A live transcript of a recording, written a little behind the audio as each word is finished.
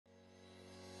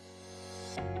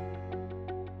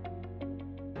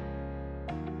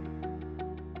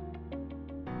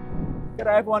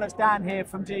G'day everyone, it's Dan here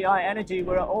from GI Energy.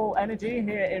 We're at All Energy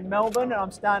here in Melbourne, and I'm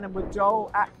standing with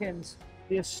Joel Atkins,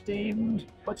 the esteemed,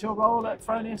 what's your role at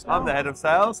Fronius now? I'm the head of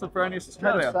sales for Fronius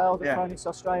Australia. Head of sales at Fronius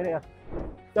Australia.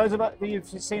 Those of you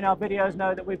who've seen our videos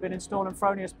know that we've been installing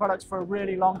Fronius products for a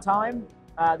really long time.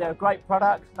 They're a great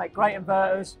product, make great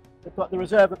inverters. We've got the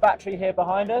reserve battery here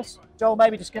behind us. Joel,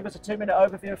 maybe just give us a 2-minute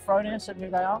overview of Fronius and who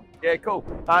they are. Yeah, cool.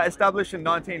 Established in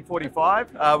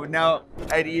 1945, with now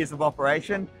 80 years of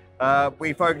operation.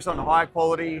 We focus on high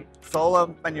quality solar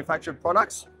manufactured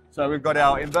products. So we've got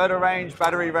our inverter range,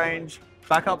 battery range,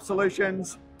 backup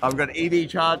solutions. We've got EV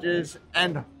chargers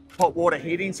and hot water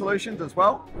heating solutions as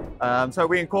well. So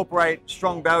we incorporate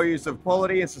strong values of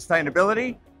quality and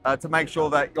sustainability to make sure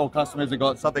that your customers have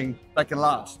got something that can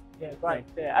last. Yeah, great.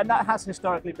 Yeah, and that has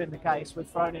historically been the case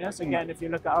with Fronius. Again, if you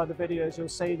look at other videos, you'll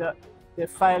see that the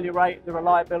failure rate, the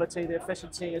reliability, the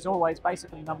efficiency is always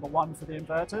basically #1 for the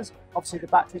inverters. Obviously, the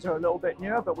batteries are a little bit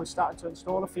newer, but we're starting to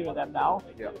install a few of them now.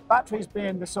 Yeah. Batteries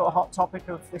being the sort of hot topic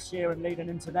of this year and leading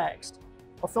into next,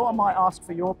 I thought I might ask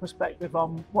for your perspective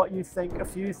on what you think a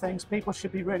few things people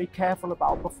should be really careful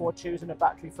about before choosing a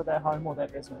battery for their home or their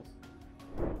business.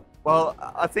 Well,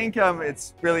 I think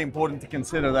it's really important to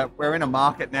consider that we're in a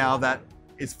market now that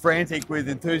is frantic with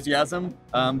enthusiasm.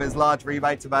 There's large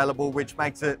rebates available, which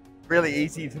makes it really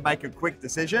easy to make a quick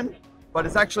decision, but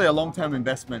it's actually a long-term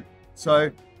investment.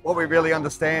 So what we really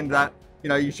understand that,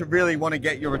 you should really want to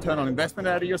get your return on investment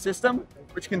out of your system,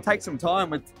 which can take some time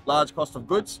with large cost of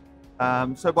goods.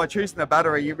 So by choosing a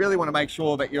battery, you really want to make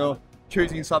sure that you're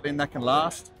choosing something that can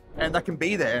last and that can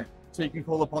be there, so you can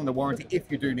call upon the warranty if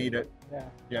you do need it.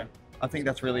 Yeah, I think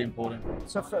that's really important.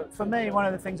 So for me, one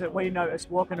of the things that we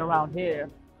noticed walking around here,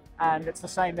 and it's the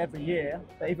same every year,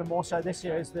 but even more so this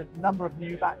year, is the number of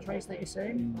new batteries that you see.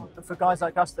 And for guys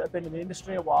like us that have been in the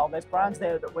industry a while, there's brands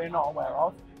there that we're not aware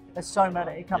of. There's so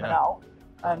many coming out.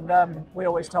 And we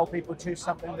always tell people choose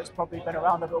something that's probably been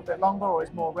around a little bit longer or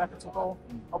is more reputable.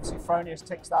 Obviously, Fronius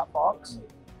ticks that box.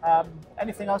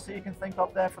 Anything else that you can think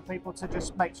of there for people to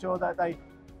just make sure that they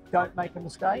don't make a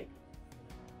mistake?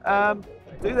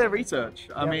 Do their research.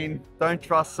 I mean, don't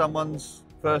trust someone's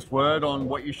first word on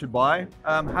what you should buy.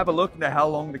 Have a look into how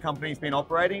long the company's been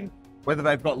operating, whether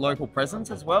they've got local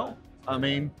presence as well. I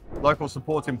mean, local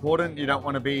support's important. You don't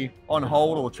want to be on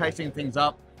hold or chasing things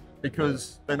up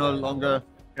because they're no longer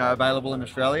available in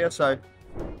Australia. So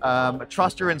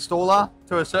trust your installer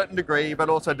to a certain degree, but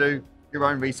also do your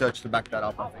own research to back that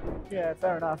up, I think. Yeah,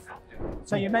 fair enough.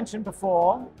 So you mentioned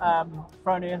before,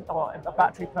 Fronius, or a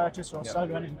battery purchase or a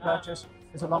solar energy purchase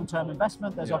is a long-term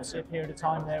investment. There's obviously a period of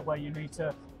time there where you need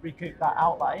to recoup that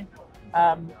outlay.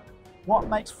 What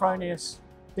makes Fronius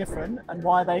different, and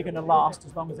why are they going to last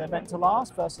as long as they're meant to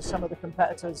last versus some of the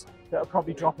competitors that are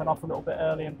probably dropping off a little bit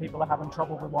early and people are having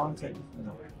trouble with warranty?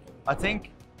 I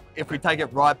think if we take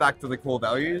it right back to the core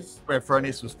values where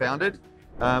Fronius was founded,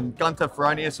 Gunther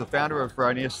Fronius, the founder of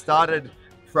Fronius, started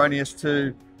Fronius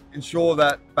to ensure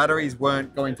that batteries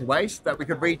weren't going to waste, that we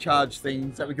could recharge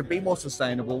things, that we could be more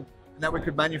sustainable, and that we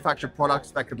could manufacture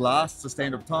products that could last the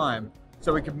standard of time,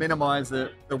 so we could minimize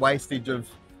the wastage of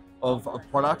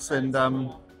products and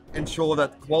ensure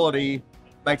that quality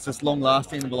makes us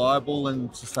long-lasting, reliable,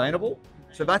 and sustainable.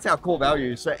 So that's our core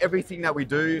values. So everything that we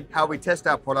do, how we test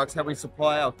our products, how we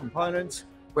supply our components,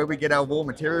 where we get our raw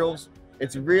materials,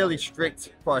 it's really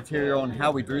strict criteria on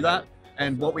how we do that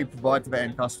and what we provide to the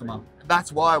end customer.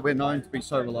 That's why we're known to be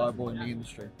so reliable in the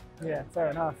industry. Yeah, fair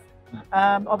enough.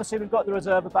 Obviously, we've got the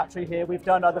reserve battery here. We've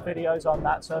done other videos on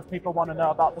that, so if people want to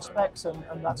know about the specs and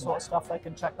that sort of stuff, they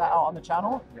can check that out on the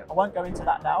channel. I won't go into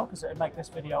that now because it would make this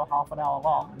video half an hour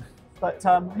long. But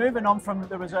moving on from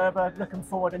the reserve, looking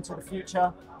forward into the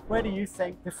future, where do you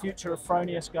think the future of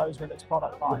Fronius goes with its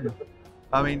product line?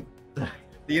 I mean,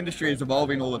 the industry is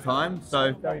evolving all the time,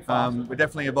 so we're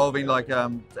definitely evolving, like our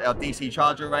DC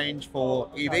charger range for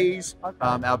EVs.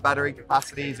 Our battery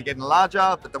capacities are getting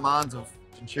larger, the demands of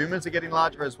consumers are getting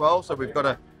larger as well, so we've got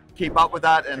to keep up with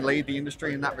that and lead the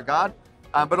industry in that regard.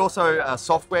 But also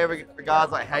software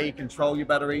regards, like how you control your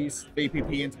batteries,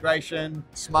 VPP integration,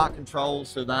 smart controls,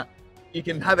 so that you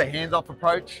can have a hands-off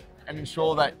approach and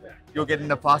ensure that you're getting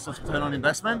the fastest return on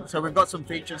investment. So we've got some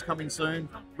features coming soon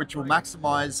which will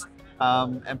maximize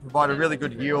and provide a really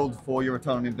good yield for your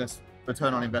return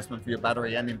on investment for your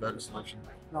battery and inverter solution.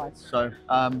 Nice. So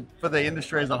for the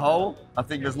industry as a whole, I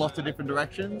think there's lots of different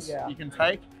directions you can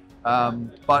take,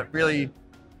 but really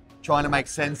trying to make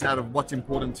sense out of what's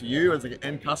important to you as an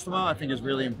end customer, I think is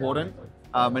really important,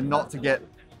 and not to get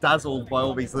dazzled by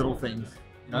all these little things.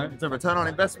 You know, it's a return on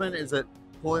investment. Is it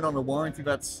pulling on a warranty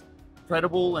that's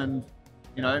credible and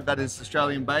you know, that is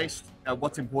Australian based,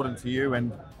 what's important to you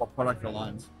and what product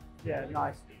aligns. Yeah,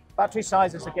 nice. Battery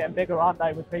sizes are getting bigger, aren't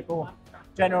they, with people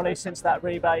generally since that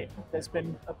rebate. There's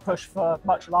been a push for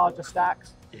much larger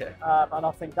stacks, and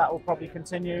I think that will probably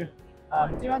continue.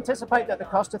 Do you anticipate that the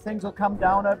cost of things will come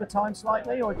down over time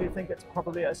slightly, or do you think it's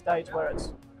probably at a stage where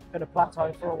it's going to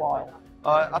plateau for a while?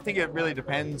 I think it really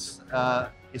depends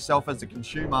yourself as a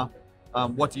consumer.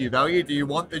 What do you value? Do you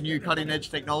want the new cutting edge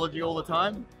technology all the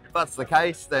time? If that's the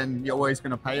case, then you're always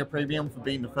going to pay a premium for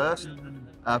being the first.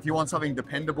 If you want something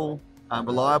dependable,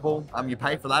 reliable, you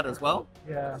pay for that as well.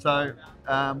 Yeah. So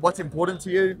what's important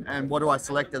to you and what do I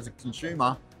select as a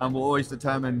consumer will always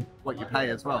determine what you pay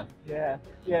as well. Yeah,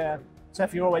 yeah. So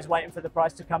if you're always waiting for the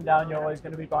price to come down, you're always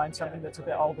going to be buying something that's a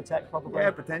bit older tech probably.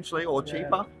 Yeah, potentially, or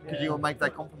cheaper, because you will make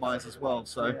that compromise as well.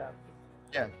 So,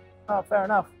 yeah. Oh, fair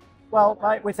enough. Well,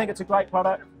 mate, we think it's a great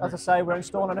product. As I say, we're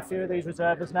installing a few of these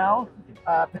reservers now,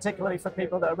 particularly for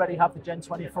people that already have the Gen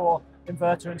 24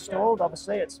 inverter installed.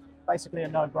 Obviously, it's basically a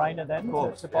no-brainer then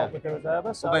to bolt with the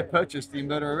reserver. So well, they purchased the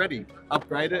inverter already,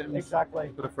 upgrade it, and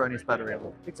put a Fronius battery on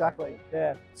it. Exactly,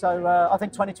 yeah. So I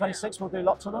think 2026 we'll do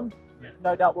lots of them.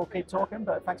 No doubt we'll keep talking,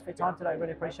 but thanks for your time today.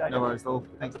 Really appreciate it. No worries, all.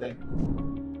 Thanks, Dave.